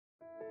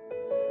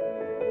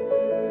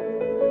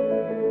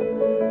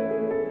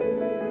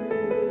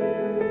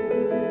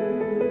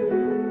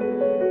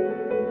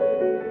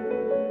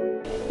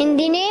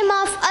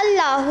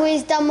Allah, who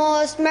is the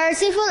most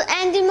merciful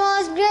and the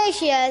most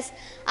gracious,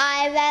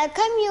 I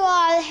welcome you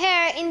all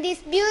here in this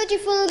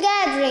beautiful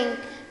gathering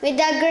with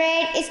the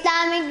great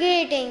Islamic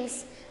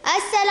greetings.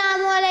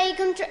 Assalamu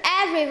alaikum to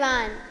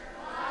everyone.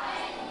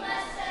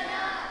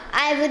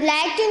 I would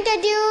like to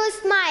introduce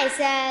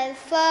myself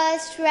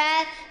first.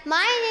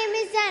 My name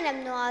is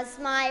Zainab Nawaz.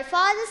 My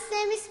father's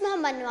name is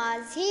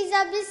Nawaz. He is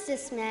a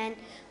businessman.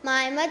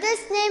 My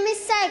mother's name is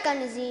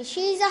Saikanuzi.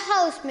 She is a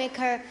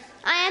housemaker.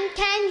 I am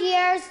 10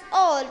 years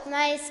old.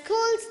 My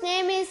school's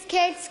name is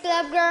Kids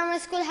Club Grammar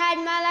School,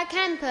 Marala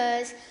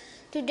campus.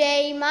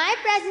 Today my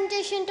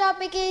presentation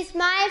topic is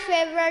my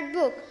favorite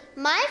book.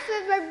 My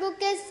favorite book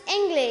is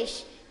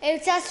English.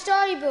 It's a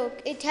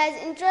storybook. It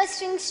has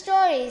interesting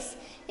stories.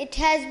 It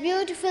has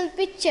beautiful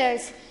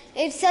pictures.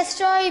 It's a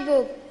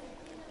storybook.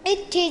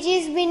 It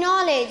teaches me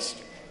knowledge.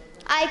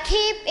 I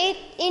keep it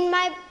in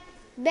my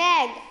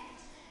bag.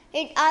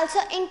 It also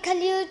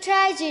includes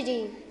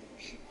tragedy.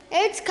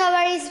 Its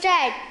cover is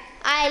red.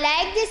 I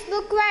like this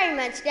book very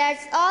much.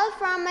 That's all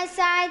from my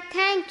side.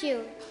 Thank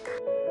you.